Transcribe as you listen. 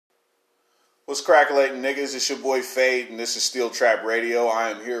What's crackling, niggas? It's your boy Fade, and this is Steel Trap Radio. I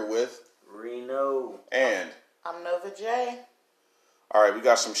am here with Reno. And I'm Nova J. Alright, we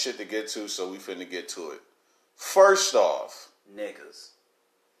got some shit to get to, so we finna get to it. First off, Niggas.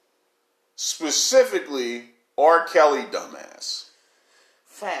 specifically, R. Kelly dumbass.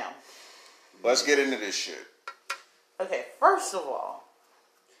 Fam. Let's get into this shit. Okay, first of all,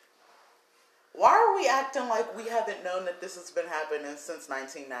 why are we acting like we haven't known that this has been happening since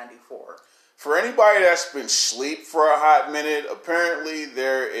 1994? For anybody that's been asleep for a hot minute, apparently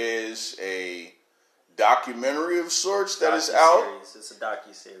there is a documentary of sorts that is out. It's a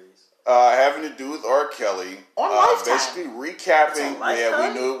docuseries. Having to do with R. Kelly. On Lifetime. Basically recapping. Yeah,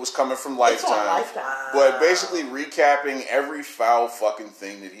 we knew it was coming from Lifetime. It's on Lifetime. But basically recapping every foul fucking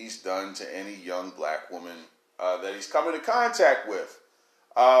thing that he's done to any young black woman that he's come into contact with.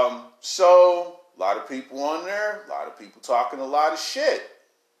 So, a lot of people on there, a lot of people talking a lot of shit.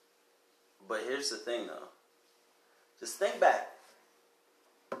 But here's the thing, though. Just think back.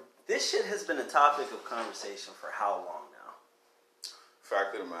 This shit has been a topic of conversation for how long now?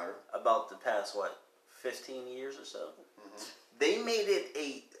 Fact of the matter. About the past, 15 years or so? Mm-hmm. They made it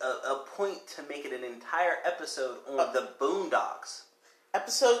a point to make it an entire episode on the Boondocks.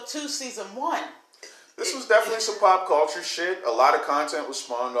 Episode 2, Season 1. This was definitely some pop culture shit. A lot of content was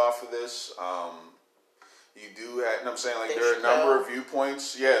spawned off of this. You do have, you know what I'm saying, like, there are a number of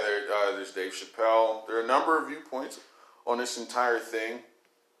viewpoints. Yeah, there's Dave Chappelle. There are a number of viewpoints on this entire thing.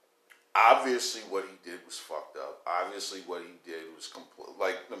 Obviously, what he did was fucked up. Obviously, what he did was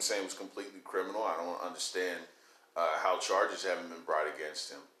was completely criminal. I don't understand how charges haven't been brought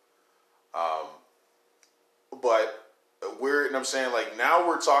against him. But we're, you know what I'm saying, like, now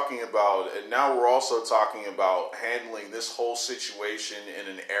we're talking about, and now we're also talking about handling this whole situation in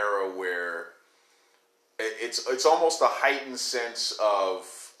an era where it's almost a heightened sense of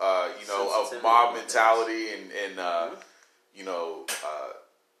of mob mentality and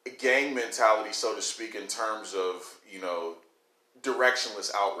gang mentality, so to speak, in terms of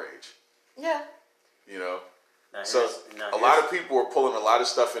directionless outrage. Yeah. A lot of people are pulling a lot of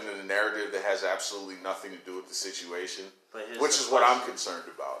stuff into the narrative that has absolutely nothing to do with the situation, which is what I'm concerned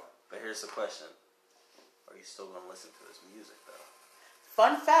about. But here's the question: are you still going to listen to his music, though?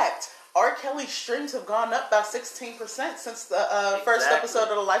 Fun fact: R. Kelly's streams have gone up by 16% since the first episode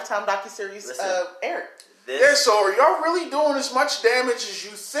of the Lifetime docuseries aired. So are y'all really doing as much damage as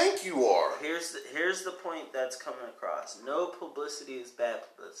you think you are? Here's the point that's coming across. No publicity is bad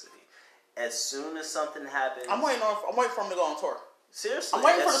publicity. As soon as something happens, I'm waiting for him to go on tour. Seriously, I'm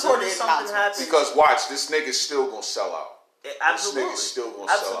waiting for the tour to happen. Because watch, this nigga's still gonna sell out. Absolutely. This nigga's still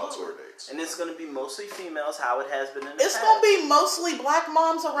gonna sell out tour dates. And it's gonna be mostly females, how it has been in the past. It's past. gonna be mostly black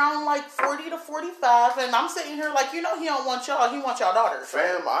moms around like 40 to 45, and I'm sitting here like, he don't want y'all, he wants y'all daughters.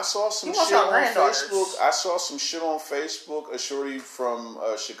 Fam, I saw some shit on Facebook. I saw some shit on Facebook. A shorty from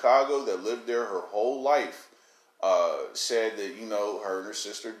Chicago that lived there her whole life said that, her and her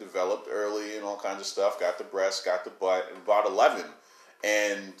sister developed early and all kinds of stuff, got the breast, got the butt, at about 11.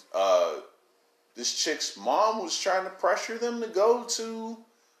 And this chick's mom was trying to pressure them to go to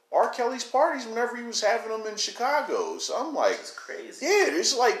R. Kelly's parties whenever he was having them in Chicago. So I'm like, it's crazy. Yeah,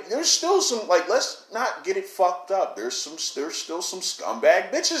 there's still some, like, let's not get it fucked up. There's still some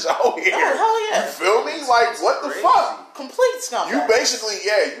scumbag bitches out here. Oh, hell yeah. You feel me? Like, what the fuck? Complete scumbag. You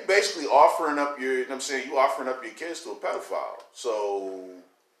basically offering up your, you offering up your kids to a pedophile. So,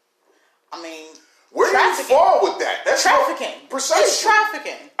 I mean, where do you fall with that? That's trafficking. Precisely. It's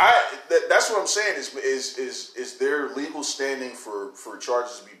trafficking. That's what I'm saying. Is there legal standing for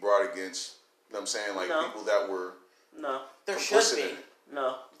charges to be brought against? You know what I'm saying, like, people that were there should be.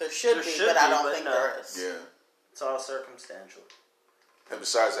 No, there should be, but I don't think there is. Yeah, it's all circumstantial. And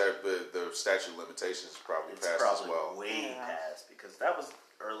besides that, the statute of limitations is probably passed as well. Way past, because that was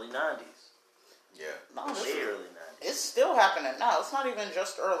early 90s. Yeah, way early 90s. It's still happening now. It's not even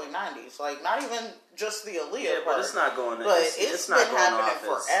just early 90s. Like, not even just the Aaliyah part. But it's not going. But it's not been going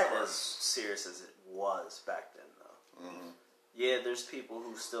happening off forever. As serious as it was back then, though. Mm-hmm. Yeah, there's people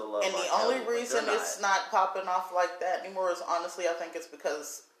who still love. And the only reason it's not popping off like that anymore is, honestly, I think it's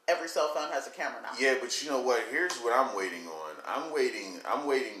because every cell phone has a camera now. Yeah, but you know what? Here's what I'm waiting on. I'm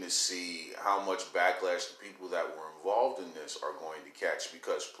waiting to see how much backlash the people that were involved in this are going to catch.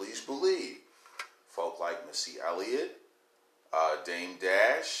 Because please believe, folk like Missy Elliott, Dame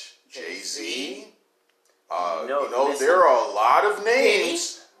Dash, Jay-Z, there are a lot of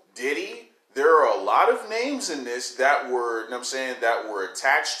names. Diddy. There are a lot of names in this that were, that were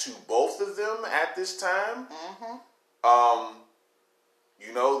attached to both of them at this time. Mm-hmm.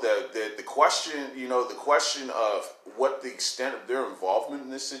 You know, the question, the question of what the extent of their involvement in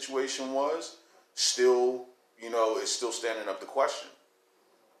this situation was still, is still standing up to question.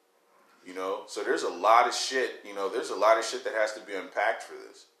 So there's a lot of shit, there's a lot of shit that has to be unpacked for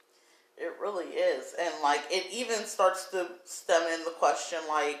this. It really is. And, like, it even starts to stem in the question,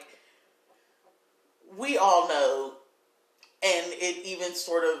 like, we all know, and it even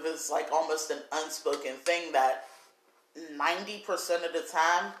sort of is, like, almost an unspoken thing that 90% of the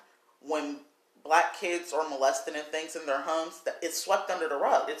time when black kids are molested and things in their homes, that it's swept under the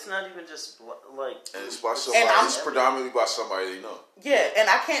rug. It's not even just, like... And it's by somebody, it's predominantly by somebody they know. Yeah, and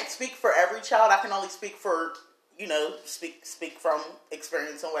I can't speak for every child. I can only speak for... speak from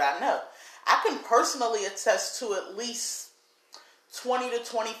experience and what I know. I can personally attest to at least 20 to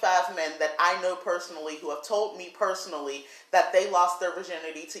 25 men that I know personally who have told me personally that they lost their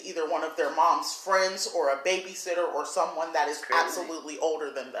virginity to either one of their mom's friends or a babysitter or someone that is absolutely older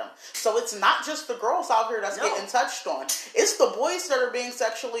than them. So it's not just the girls out here that's getting touched on. It's the boys that are being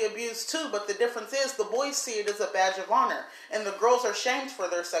sexually abused too, but the difference is the boys see it as a badge of honor and the girls are shamed for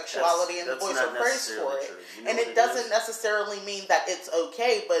their sexuality and the boys are praised for it. And it doesn't necessarily mean that it's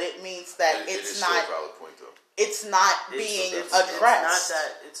okay, but it means that it's not... Still a valid point, though. It's not being addressed.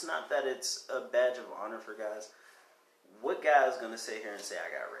 It's not that it's a badge of honor for guys. What guy is going to sit here and say, I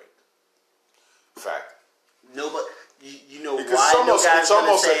got raped? Fact. Nobody. You know because why no guy's going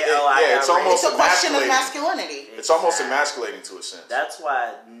to say, I got raped? It's a question of masculinity. It's almost emasculating to a sense. That's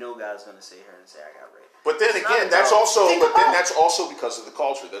why no guy's going to sit here and say, I got raped. But then again, that's also because of the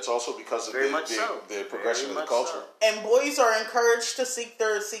culture. That's also because of the progression of the culture. So. And boys are encouraged to seek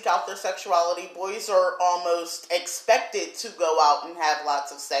out their sexuality. Boys are almost expected to go out and have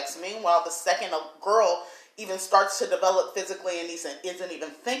lots of sex. Meanwhile, the second a girl even starts to develop physically and isn't even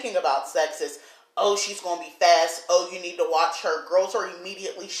thinking about sex, is, oh, she's going to be fast. Oh, you need to watch her. Girls are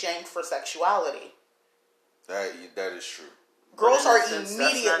immediately shamed for sexuality. That is true. Girls are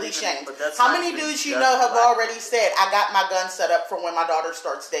immediately shamed. How many dudes you know have already said, I got my gun set up for when my daughter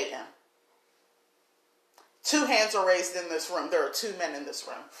starts dating? 2 hands are raised in this room. There are 2 men in this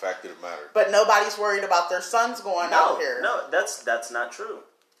room. Fact of the matter. But nobody's worried about their sons going out here. No, that's not true.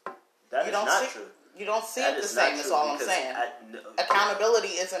 That is not true. You don't see it the same, is all I'm saying. Accountability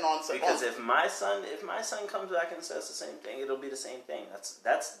isn't on... Because if my son comes back and says the same thing, it'll be the same thing.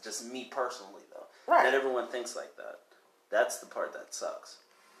 That's just me personally, though. Right. Not everyone thinks like that. That's the part that sucks.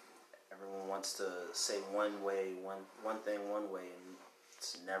 Everyone wants to say one thing one way, and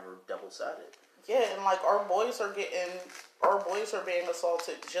it's never double-sided. Yeah, and like our boys are being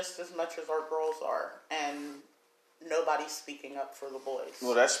assaulted just as much as our girls are, and nobody's speaking up for the boys.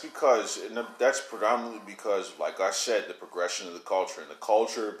 Well, that's predominantly because, like I said, the progression of the culture, and the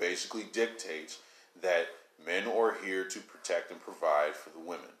culture basically dictates that men are here to protect and provide for the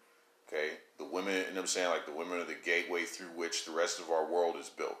women. Okay, the women, you know what I'm saying, like the women are the gateway through which the rest of our world is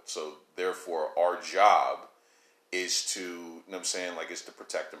built. So therefore, our job is to, you know what I'm saying, like is to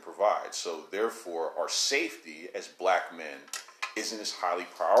protect and provide. So therefore, our safety as black men isn't as highly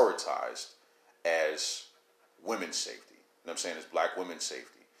prioritized as women's safety. You know what I'm saying, as black women's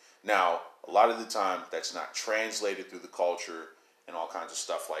safety. Now, a lot of the time, that's not translated through the culture and all kinds of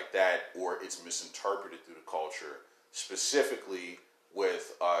stuff like that, or it's misinterpreted through the culture, specifically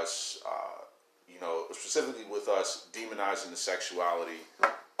with us, demonizing the sexuality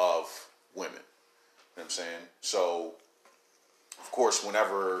of women. You know what I'm saying? So, of course,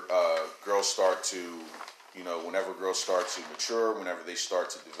 whenever girls start to mature, whenever they start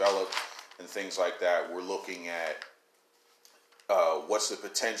to develop and things like that, we're looking at what's the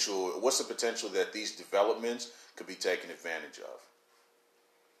potential that these developments could be taken advantage of.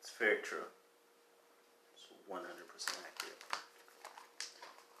 It's very true. It's 100% accurate.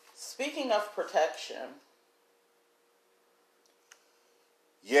 Speaking of protection.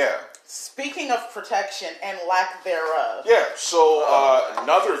 Yeah. Speaking of protection and lack thereof. Yeah, so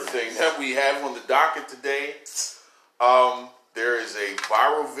another thing that we have on the docket today, there is a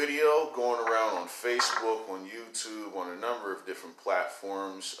viral video going around on Facebook, on YouTube, on a number of different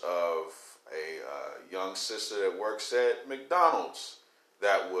platforms of a young sister that works at McDonald's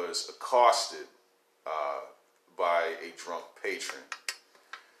that was accosted by a drunk patron.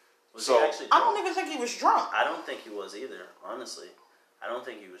 Was he actually drunk? I don't even think he was drunk. I don't think he was either, honestly. I don't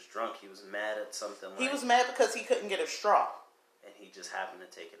think he was drunk. He was mad at something. He was mad because he couldn't get a straw. And he just happened to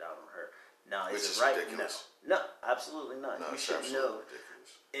take it out on her. Now, Which is is it right? ridiculous. No, absolutely not. No, you it's should absolutely know.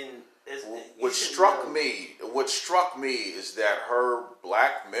 Ridiculous. What struck me is that her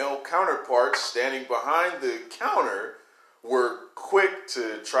black male counterparts standing behind the counter were quick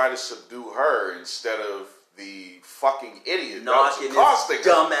to try to subdue her instead of the fucking idiot knocking that was accosting his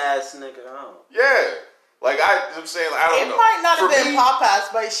dumbass nigga home. Yeah. Like, I'm saying, I don't know. It might not For have been me,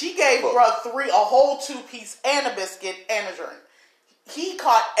 Popeyes, but she gave bruh a whole 2-piece and a biscuit and a drink. He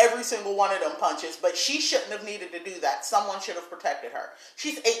caught every single one of them punches, but she shouldn't have needed to do that. Someone should have protected her.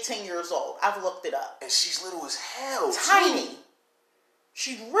 She's 18 years old. I've looked it up. And she's little as hell, Tiny. too.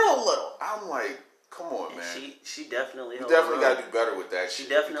 She's real little. I'm like, come on, man. She definitely You definitely got to do better with that shit. She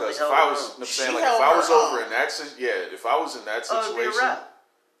definitely because held if I her was, own. I'm saying, She like, held if I was her over own. in that, if I was in that situation, it'd be a wrap.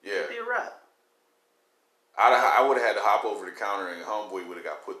 yeah, It'd be a wrap. I would have had to hop over the counter and homeboy would have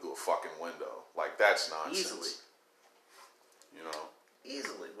got put through a fucking window. Like, that's nonsense. Easily. You know?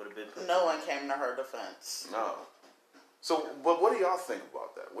 Easily would have been put No through. one came to her defense. No. So, but what do y'all think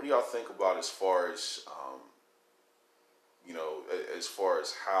about that? What do y'all think about as far as, you know, as far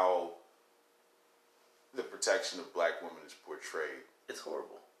as how the protection of black women is portrayed? It's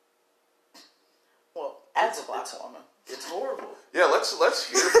horrible. Well, as a black woman. It's horrible. Yeah, let's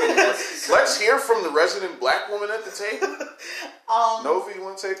hear from the resident black woman at the table. Novi, you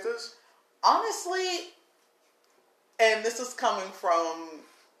want to take this? Honestly, and this is coming from,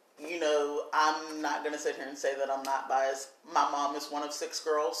 you know, I'm not going to sit here and say that I'm not biased. My mom is one of 6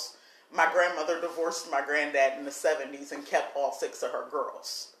 girls. My grandmother divorced my granddad in the 70s and kept all 6 of her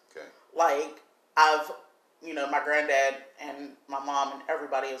girls. Okay. Like, you know, my granddad and my mom and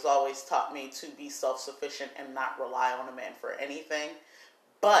everybody has always taught me to be self-sufficient and not rely on a man for anything.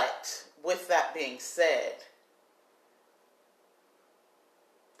 But with that being said,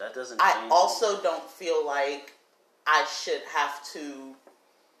 that doesn't I change also don't feel like I should have to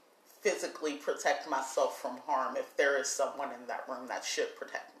physically protect myself from harm if there is someone in that room that should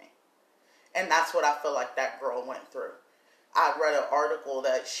protect me. And that's what I feel like that girl went through. I read an article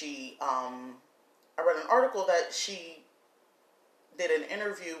that she did an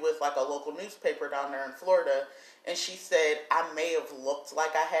interview with like a local newspaper down there in Florida, and she said, I may have looked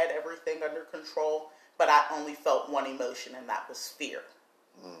like I had everything under control, but I only felt one emotion, and that was fear.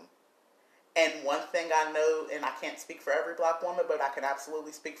 Mm. And one thing I know, and I can't speak for every black woman, but I can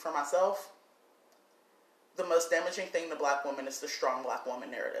absolutely speak for myself, the most damaging thing to black women is the strong black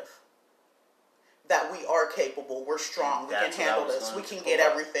woman narrative. That we are capable, we're strong, we can handle this, we can get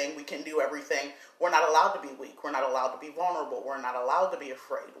everything, we can do everything. We're not allowed to be weak, we're not allowed to be vulnerable, we're not allowed to be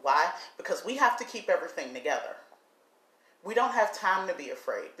afraid. Why? Because we have to keep everything together. We don't have time to be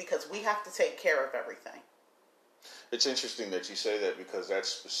afraid because we have to take care of everything. It's interesting that you say that because that's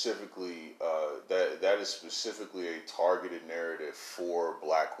specifically that is specifically a targeted narrative for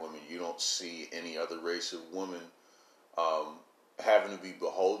black women. You don't see any other race of women having to be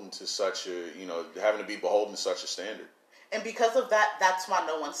beholden to such a standard. And because of that, that's why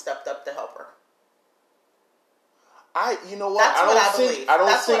no one stepped up to help her. I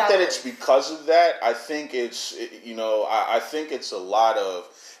don't think that it's because of that. I think I think it's a lot of.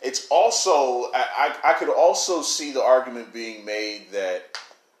 It's also I could also see the argument being made that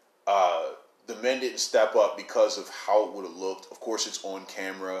the men didn't step up because of how it would have looked. Of course, it's on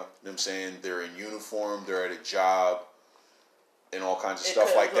camera. You know what I'm saying? They're in uniform. They're at a job. And all kinds of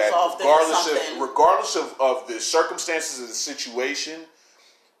stuff like that. Regardless of the circumstances of the situation,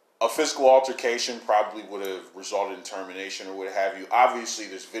 a physical altercation probably would have resulted in termination or what have you. Obviously,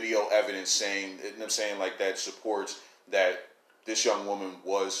 there's video evidence saying, you know what I'm saying, like that supports that this young woman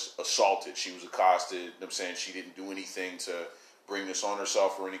was assaulted. She was accosted. You know what I'm saying, she didn't do anything to bring this on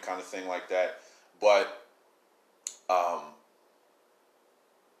herself or any kind of thing like that. But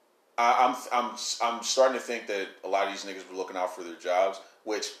I'm starting to think that a lot of these niggas were looking out for their jobs,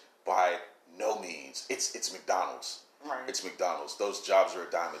 which by no means it's McDonald's. Right. It's McDonald's. Those jobs are a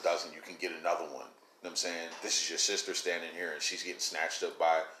dime a dozen. You can get another one. You know what I'm saying? This is your sister standing here and she's getting snatched up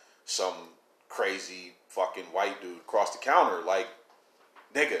by some crazy fucking white dude across the counter. Like,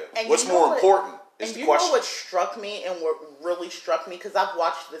 nigga, what's more important is the question. Know what struck me and what really struck me, because I've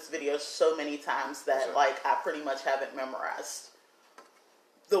watched this video so many times that like I pretty much have it memorized.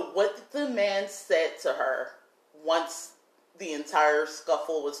 What the man said to her once the entire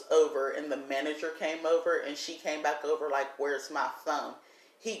scuffle was over and the manager came over and she came back over like, where's my phone?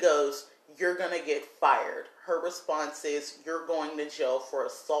 He goes, you're going to get fired. Her response is, you're going to jail for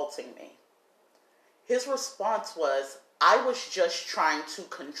assaulting me. His response was, I was just trying to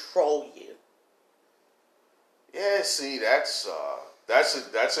control you. Yeah, see, that's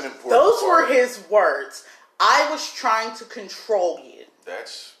an important Those part. were his words. I was trying to control you.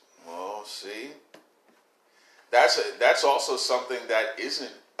 That's also something that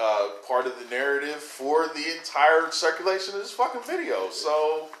isn't part of the narrative for the entire circulation of this fucking video.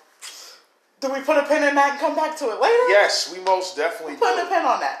 So, do we put a pin in that and come back to it later? Yes, we most definitely do. Put a pin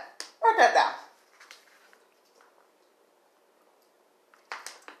on that. Write that down.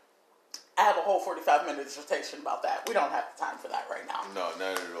 I have a whole 45-minute dissertation about that. We don't have the time for that right now. No,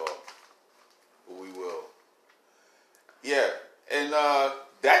 not at all. But we will. Yeah, and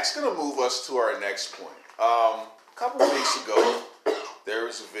that's going to move us to our next point. A couple of weeks ago, there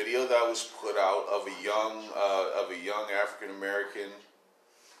was a video that was put out of a young African American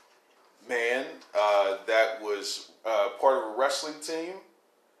man that was part of a wrestling team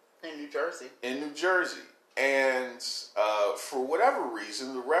in New Jersey. And for whatever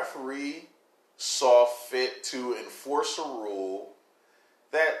reason, the referee saw fit to enforce a rule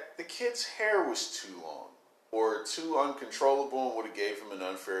that the kid's hair was too long or too uncontrollable and would have gave him an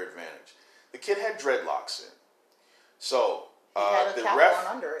unfair advantage. The kid had dreadlocks in. So he had a cap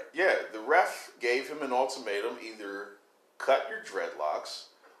on under it. Yeah, the ref gave him an ultimatum: either cut your dreadlocks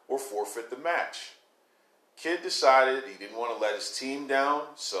or forfeit the match. Kid decided he didn't want to let his team down,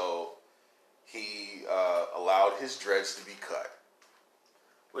 so he allowed his dreads to be cut.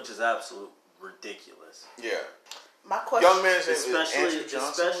 Which is absolute ridiculous. Yeah. My question, young man, Andrew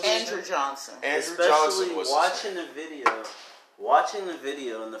Johnson. Andrew Johnson. Especially watching the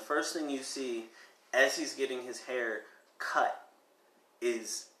video, and the first thing you see as he's getting his hair cut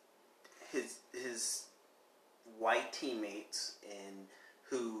is his white teammates and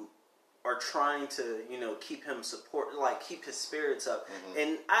who are trying to, keep him keep his spirits up. Mm-hmm.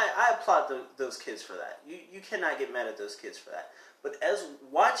 And I applaud those kids for that. You cannot get mad at those kids for that. But as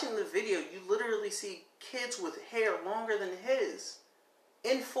watching the video, you literally see kids with hair longer than his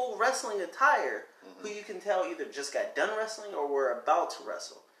in full wrestling attire, mm-hmm. who you can tell either just got done wrestling or were about to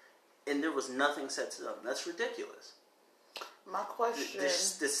wrestle. And there was nothing said to them. That's ridiculous. My question: the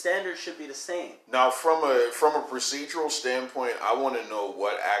standard should be the same. Now, from a procedural standpoint, I want to know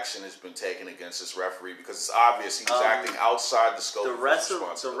what action has been taken against this referee, because it's obvious he was acting outside the scope of his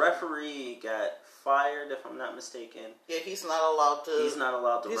responsibility. The referee got fired, if I'm not mistaken. Yeah, he's not allowed to. He's not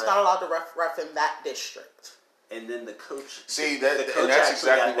allowed to ref in that district. And then the coach. See that, and that's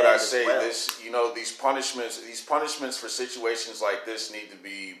exactly what I say. Well. These punishments for situations like this need to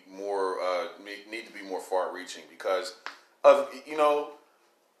be more far-reaching, because of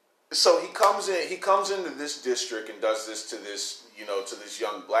So he comes into this district and does this to this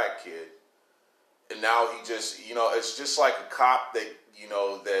young black kid, and now he just it's just like a cop that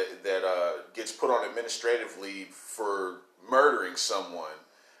gets put on administrative leave for murdering someone,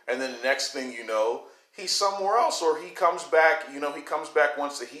 and then the next thing you know, he's somewhere else, or he comes back. He comes back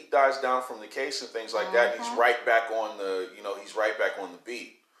once the heat dies down from the case and things like that. And he's right back on the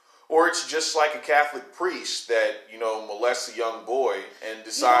beat. Or it's just like a Catholic priest that molests a young boy and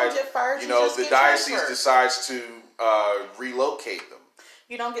decides the diocese decides to relocate them.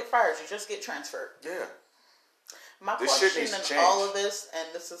 You don't get fired; you just get transferred. Yeah. My question in all of this,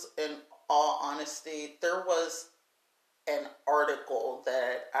 and this is in all honesty, there was an article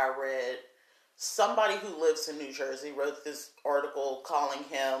that I read. Somebody who lives in New Jersey wrote this article calling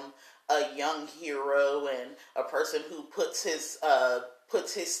him a young hero and a person who puts his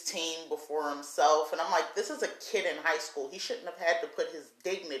team before himself. And I'm like, this is a kid in high school. He shouldn't have had to put his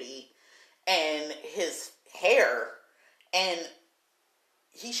dignity and his hair, and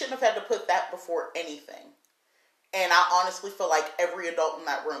he shouldn't have had to put that before anything. And I honestly feel like every adult in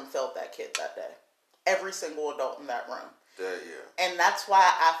that room felt that kid that day. Every single adult in that room. Yeah. And that's why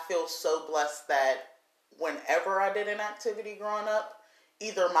I feel so blessed that whenever I did an activity growing up,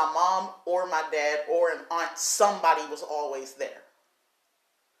 either my mom or my dad or an aunt, somebody was always there.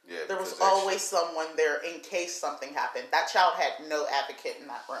 Yeah, there was always someone there in case something happened. That child had no advocate in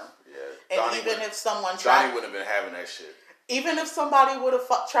that room. Yeah. And even if someone Johnny wouldn't have been having that shit. Even if somebody would have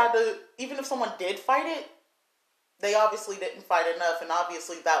even if someone did fight it, they obviously didn't fight enough, and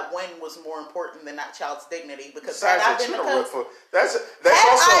obviously that win was more important than that child's dignity. Because had I been the coach,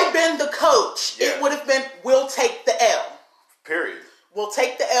 I'd been the coach, it would have been, we'll take the L. Period. We'll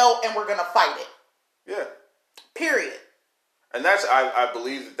take the L, and we're going to fight it. Yeah. Period. And I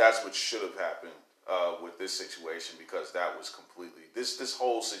believe that's what should have happened with this situation, because that was completely, this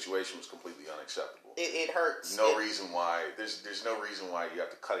whole situation was completely unacceptable. It hurts. No reason why, there's no reason why you have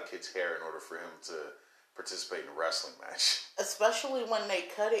to cut a kid's hair in order for him to participate in a wrestling match. Especially when they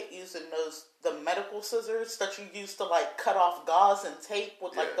cut it using the medical scissors that you use to cut off gauze and tape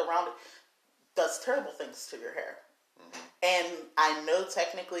with the rounded, does terrible things to your hair. Mm-hmm. And I know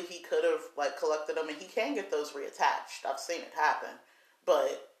technically he could have collected them, and he can get those reattached. I've seen it happen,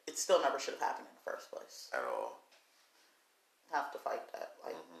 but it still never should have happened in the first place. At all. Have to fight that.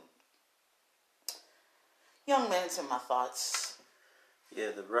 Young man's in my thoughts.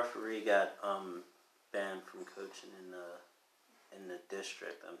 Yeah, the referee got banned from coaching in the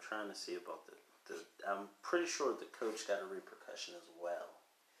district. I'm trying to see about the I'm pretty sure the coach got a repercussion as well.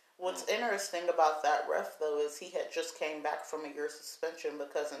 What's interesting about that ref, though, is he had just came back from a year suspension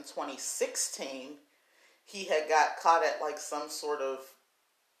because in 2016, he had got caught at like some sort of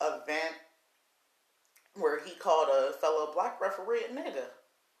event where he called a fellow black referee a nigga.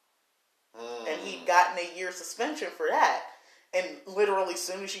 And he'd gotten a year suspension for that. And literally, as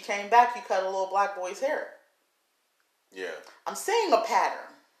soon as you came back, you cut a little black boy's hair. Yeah. I'm seeing a pattern.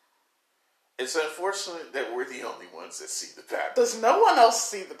 It's unfortunate that we're the only ones that see the pattern. Does no one else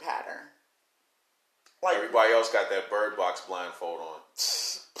see the pattern? Like, everybody else got that Bird Box blindfold on.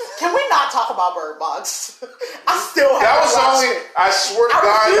 Can we not talk about Bird Box? I still haven't watched it. I swear to God,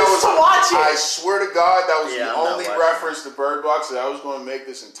 I swear to God, that was the only reference to Bird Box that I was going to make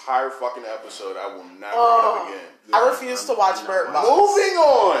this entire fucking episode. I will not bring it up again. I refuse to watch Bird Box. Moving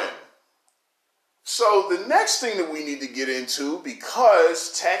on. So the next thing that we need to get into,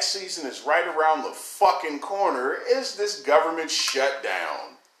 because tax season is right around the fucking corner, is this government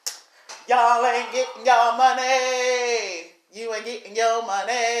shutdown. Y'all ain't getting your money. You ain't getting your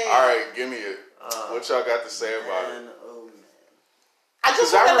money. All right, give me it. What y'all got to say about it? Oh, man. I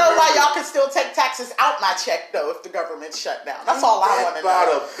just want to know why y'all can still take taxes out my check, though, if the government's shut down. That's all I want to know.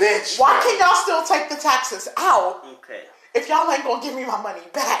 About a bitch. Why can y'all still take the taxes out? Okay. If y'all ain't gonna give me my money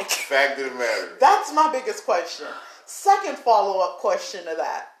back. Fact of the matter. That's my biggest question. Second follow-up question to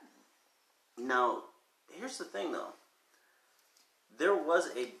that. Now, here's the thing, though. There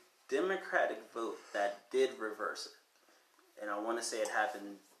was a Democratic vote that did reverse it. And I want to say it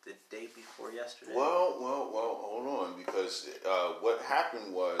happened the day before yesterday. Well, hold on, because what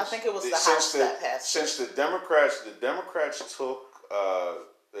happened was, I think it was the House that passed. Since the Democrats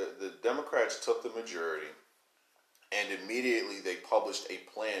took the majority, and immediately they published a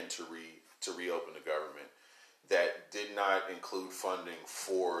plan to reopen the government that did not include funding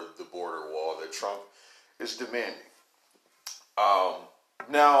for the border wall that Trump is demanding.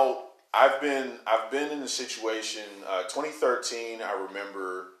 Now, I've been in the situation. 2013, I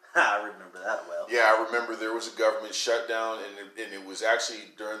remember. I remember that well. Yeah, I remember there was a government shutdown, and it was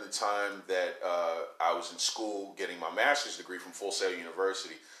actually during the time that I was in school getting my master's degree from Full Sail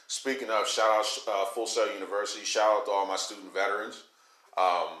University. Speaking of, shout out Full Sail University. Shout out to all my student veterans.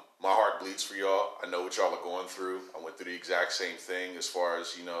 My heart bleeds for y'all. I know what y'all are going through. I went through the exact same thing as far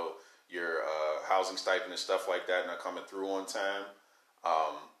as, your housing stipend and stuff like that not coming through on time.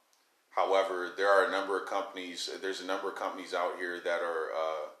 However, there are a number of companies. There's a number of companies out here that are,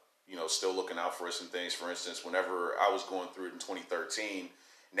 still looking out for us and things. For instance, whenever I was going through it in 2013,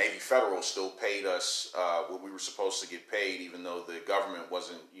 Navy Federal still paid us what we were supposed to get paid, even though the government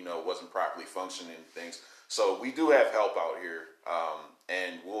wasn't properly functioning and things. So we do have help out here,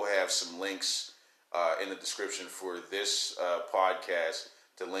 and we'll have some links in the description for this podcast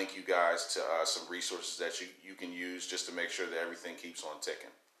to link you guys to some resources that you can use just to make sure that everything keeps on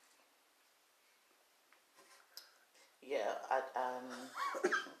ticking. Yeah,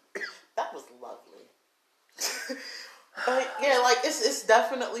 that was lovely. But yeah, like it's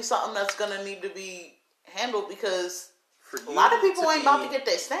definitely something that's gonna need to be handled because a lot of people ain't about to get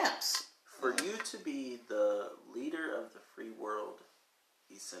their stamps. For you to be the leader of the free world,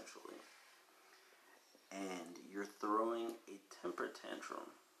 essentially, and you're throwing a temper tantrum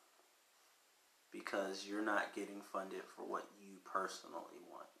because you're not getting funded for what you personally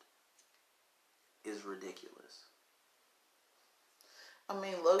want, is ridiculous. I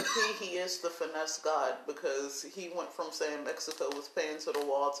mean, low-key, he is the finesse god because he went from saying Mexico was paying to the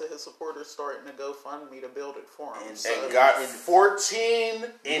wall to his supporters starting to GoFundMe to build it for him. And got $14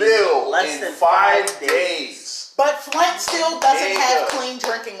 million in 5 days. But Flint still doesn't have clean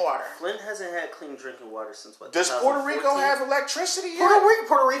drinking water. Flint hasn't had clean drinking water since what? Does Puerto Rico have electricity yet?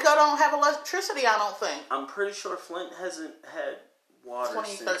 Puerto Rico don't have electricity, I don't think. I'm pretty sure Flint hasn't had water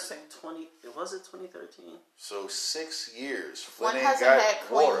 2013. Was it 2013? So 6 years. Flint hasn't had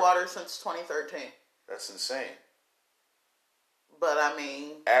clean water since 2013. That's insane. But I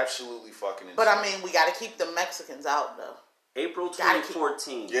mean, absolutely fucking insane. But I mean, we got to keep the Mexicans out though. April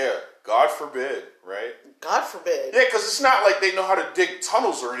 2014. Yeah, God forbid, right? God forbid. Yeah, because it's not like they know how to dig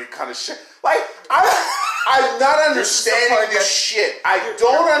tunnels or any kind of shit. Like, I'm not understanding this shit. I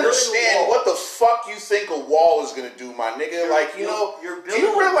don't understand what the fuck you think a wall is going to do, my nigga. Do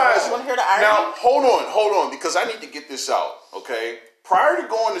you realize... You want to hear the irony? Now, hold on, because I need to get this out, okay? Prior to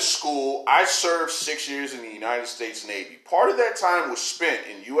going to school, I served 6 years in the United States Navy. Part of that time was spent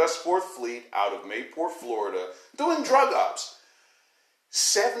in U.S. 4th Fleet out of Mayport, Florida, doing drug ops.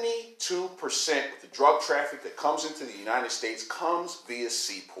 72% of the drug traffic that comes into the United States comes via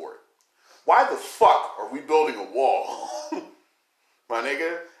seaport. Why the fuck are we building a wall? My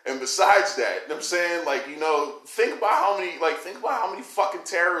nigga, And besides that, you know what I'm saying, like, you know, think about how many fucking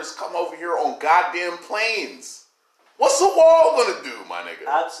terrorists come over here on goddamn planes. What's the wall gonna do, my nigga?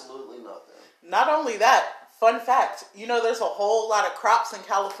 Absolutely nothing. Not only that, fun fact, you know, there's a whole lot of crops in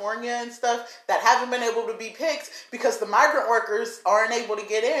California and stuff that haven't been able to be picked because the migrant workers aren't able to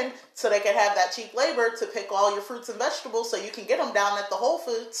get in so they can have that cheap labor to pick all your fruits and vegetables so you can get them down at the Whole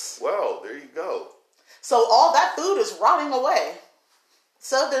Foods. Well, there you go. So all that food is rotting away.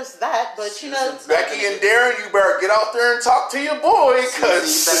 So there's that, but you know... Becky and Darren, you better get out there and talk to your boy, because...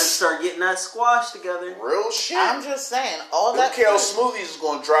 You better start getting that squash together. Real shit. I'm just saying, all Them that kale food... smoothies is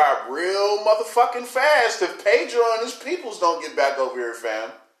going to dry up real motherfucking fast if Pedro and his peoples don't get back over here,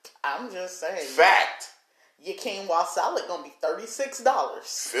 fam. I'm just saying. Fact. Your quinoa salad gonna be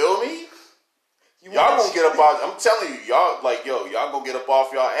 $36. Feel me? Y'all gonna get up out... I'm telling you, y'all, like, y'all gonna get up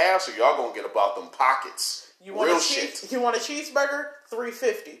off y'all ass or y'all gonna get up out them pockets. Real shit. You want a cheeseburger?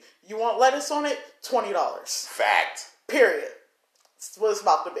 $3.50. You want lettuce on it? $20. Fact. Period. That's what it's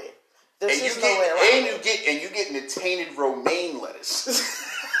about to be. There's And just you no way around get, you getting the tainted romaine lettuce.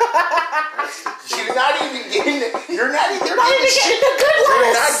 You're not even getting the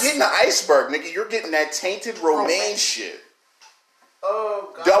iceberg, nigga. You're getting that tainted romaine shit.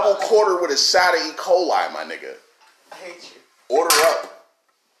 Oh, God. Double quarter with a side of E. coli, my nigga. I hate you. Order up.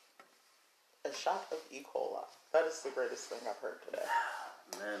 A shot of E. coli. That is the greatest thing I've heard today.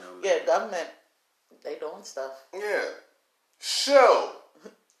 Man, oh man. Yeah, government, they doing stuff. Yeah. So,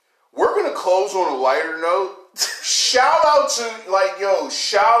 we're going to close on a lighter note. Shout out to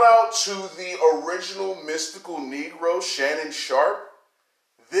the original Mystical Negro, Shannon Sharp.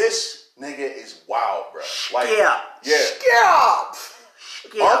 This nigga is wild, bro. Like, yeah.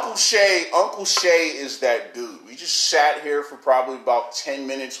 Uncle Shay is that dude. We just sat here for probably about 10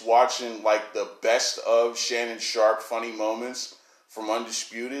 minutes watching like the best of Shannon Sharp funny moments from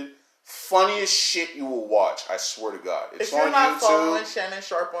Undisputed. Funniest shit you will watch, I swear to God. It's if you're on not YouTube. following Shannon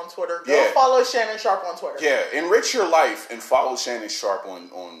Sharp on Twitter, go follow Shannon Sharp on Twitter. Yeah, enrich your life and follow Shannon Sharp on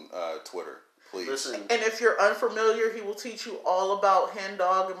Twitter, please. Listen. And if you're unfamiliar, he will teach you all about hen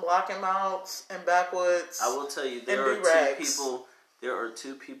dog and blocking mouths and backwoods. I will tell you, there are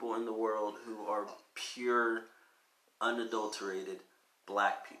two people in the world who are pure, unadulterated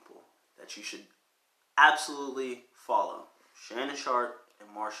black people that you should absolutely follow. Shannon Sharp and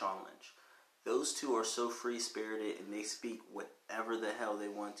Marshawn Lynch. Those two are so free-spirited and they speak whatever the hell they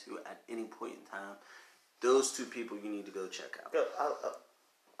want to at any point in time. Those two people you need to go check out.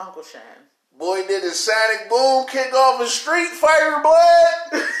 Uncle Shan. Boy did a Sonic Boom kick off a Street Fighter,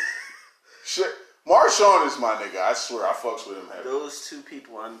 blood. Shit. Marshawn is my nigga. I swear, I fucks with him heavy. Those two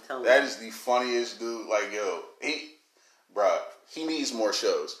people, I'm telling you. That is the funniest dude. Like, he needs more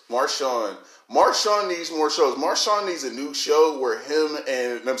shows. Marshawn needs more shows. Marshawn needs a new show where him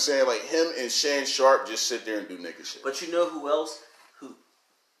and Shan Sharp just sit there and do nigga shit. But you know who else? Who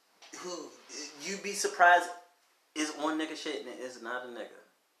you'd be surprised is on nigga shit and is not a nigga.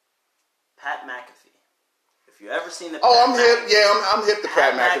 Pat McAfee. If you ever seen the I'm hip. Yeah, I'm hip to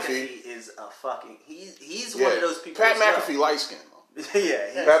Pat McAfee. Is a fucking he's one of those people. Pat McAfee light skin.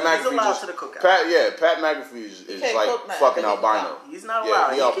 Yeah, Pat McAfee he's allowed to the cookout. Pat McAfee is like fucking albino. He's not allowed.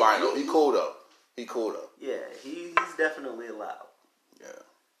 Yeah, he albino. He cool though. Yeah, he's definitely allowed. Yeah.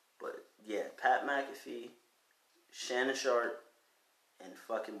 But yeah, Pat McAfee, Shannon Sharp, and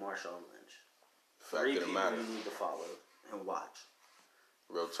fucking Marshawn Lynch. Three people you need to follow and watch.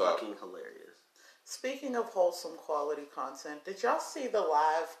 Real talk. Fucking hilarious. Speaking of wholesome quality content, did y'all see the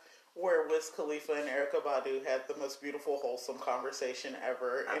live where Wiz Khalifa and Erykah Badu had the most beautiful, wholesome conversation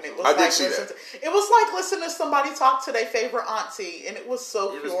ever? And it was I did see that. It was like listening to somebody talk to their favorite auntie, and it was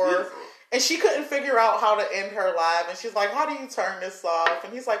so pure. And she couldn't figure out how to end her live, and she's like, "How do you turn this off?"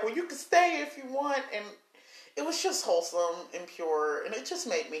 And he's like, "Well, you can stay if you want." And it was just wholesome and pure, and it just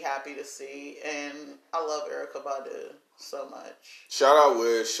made me happy to see. And I love Erykah Badu so much. Shout out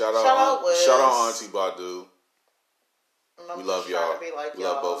Wiz. Shout out Wiz. Shout out Auntie Badu. We love y'all. We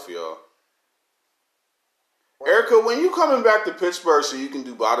love both of y'all. Erykah, when you coming back to Pittsburgh so you can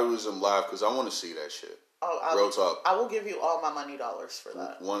do Baduism live? Because I want to see that shit. Real talk. I will give you all my money dollars for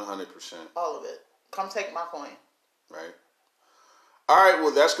that. 100%. All of it. Come take my coin. Right. All right.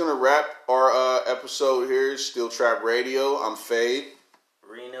 Well, that's gonna wrap our episode here. Still Trap Radio. I'm Fade.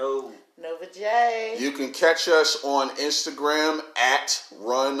 Reno. Nova J. You can catch us on Instagram at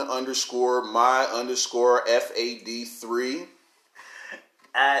run_my_FAD3.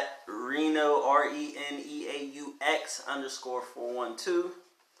 At Reno RENEAUX_412.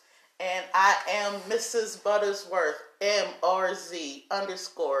 And I am Mrs. Buttersworth,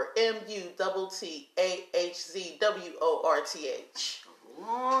 MRZ_MUTTAHZWORTH.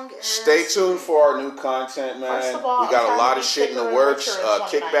 Stay tuned for our new content, man. First of all, we got a lot of shit in the works.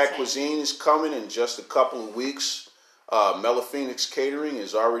 Kickback Kickback Cuisine is coming in just a couple of weeks. Mela Phoenix Catering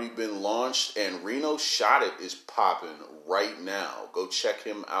has already been launched, and Reno Shot It is popping right now. Go check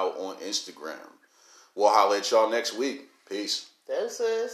him out on Instagram. We'll holler at y'all next week. Peace. Deuces.